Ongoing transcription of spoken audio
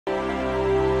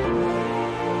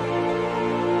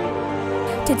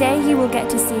Today you will get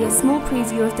to see a small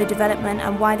preview of the development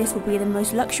and why this will be the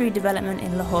most luxury development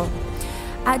in Lahore.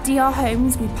 At Diyar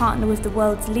Homes, we partner with the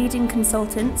world's leading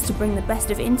consultants to bring the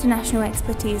best of international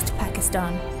expertise to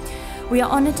Pakistan. We are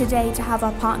honoured today to have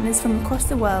our partners from across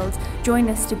the world join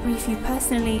us to brief you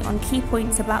personally on key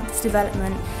points about this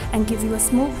development and give you a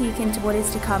small peek into what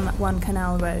is to come at One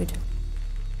Canal Road.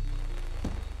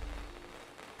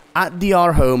 At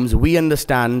Diyar Homes, we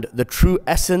understand the true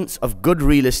essence of good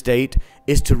real estate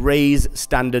is to raise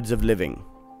standards of living.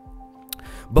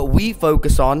 But we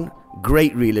focus on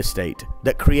great real estate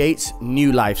that creates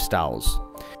new lifestyles.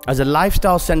 As a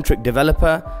lifestyle-centric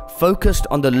developer focused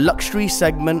on the luxury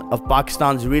segment of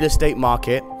Pakistan's real estate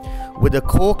market, with a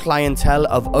core clientele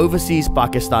of overseas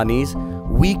Pakistanis,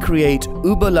 we create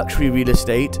uber-luxury real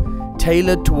estate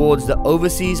tailored towards the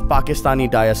overseas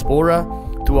Pakistani diaspora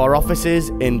through our offices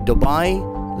in Dubai,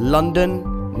 London,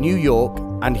 New York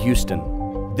and Houston.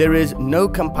 There is no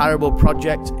comparable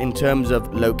project in terms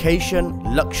of location,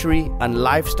 luxury and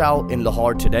lifestyle in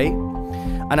Lahore today,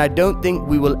 and I don't think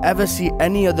we will ever see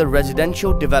any other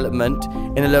residential development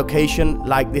in a location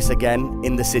like this again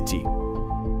in the city.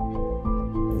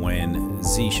 When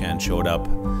Zishan showed up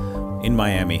in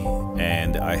Miami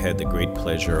and I had the great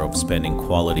pleasure of spending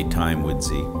quality time with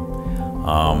Z,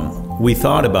 we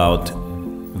thought about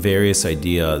various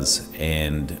ideas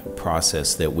and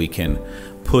process that we can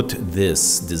put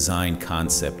this design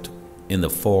concept in the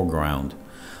foreground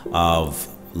of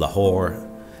Lahore,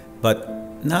 but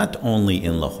not only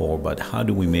in Lahore, but how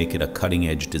do we make it a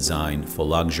cutting-edge design for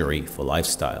luxury, for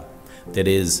lifestyle, that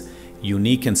is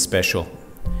unique and special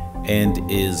and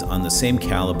is on the same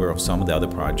caliber of some of the other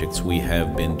projects we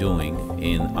have been doing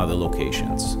in other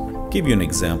locations. Give you an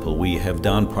example, we have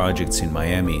done projects in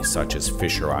Miami such as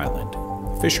Fisher Island.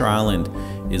 Fisher Island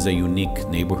is a unique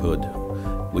neighborhood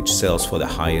which sells for the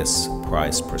highest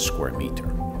price per square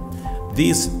meter.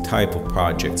 These type of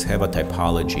projects have a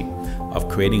typology of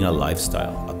creating a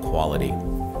lifestyle, a quality,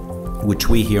 which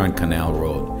we here on Canal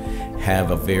Road have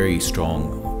a very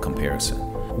strong comparison.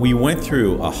 We went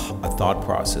through a thought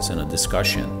process and a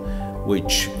discussion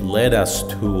which led us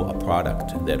to a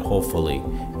product that hopefully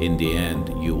in the end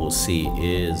you will see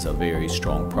is a very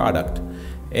strong product.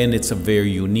 And it's a very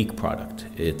unique product.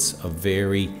 It's a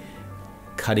very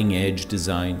cutting-edge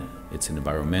design. It's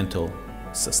environmental,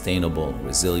 sustainable,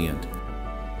 resilient.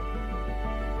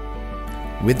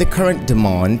 With the current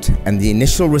demand and the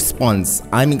initial response,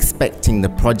 I'm expecting the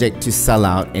project to sell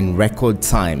out in record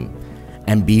time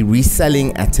and be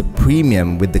reselling at a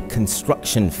premium with the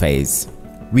construction phase.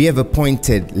 We have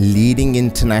appointed leading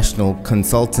international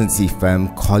consultancy firm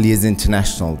Colliers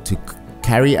International to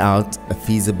carry out a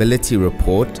feasibility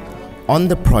report on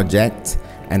the project,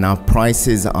 and our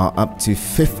prices are up to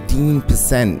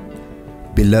 15%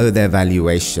 below their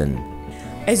valuation.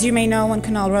 As you may know, One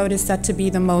Canal Road is set to be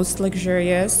the most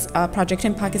luxurious project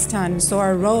in Pakistan, so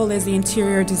our role as the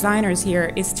interior designers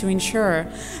here is to ensure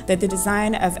that the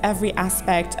design of every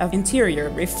aspect of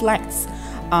interior reflects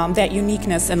that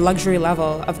uniqueness and luxury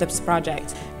level of this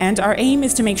project. And our aim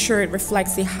is to make sure it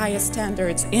reflects the highest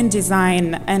standards in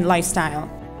design and lifestyle.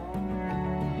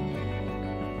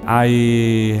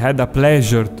 I had a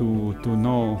pleasure to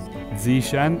know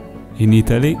Zishan in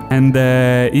Italy, and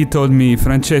he told me,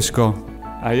 Francesco,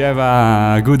 I have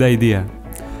a good idea.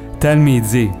 Tell me,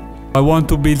 Z, I want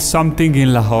to build something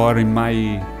in Lahore, in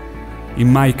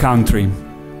my country.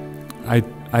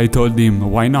 I told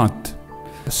him, why not?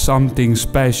 Something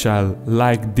special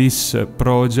like this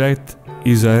project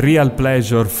is a real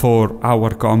pleasure for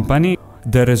our company.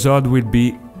 The result will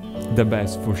be the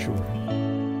best for sure.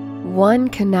 One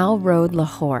Canal Road,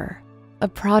 Lahore, a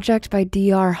project by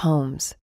Diyar Homes.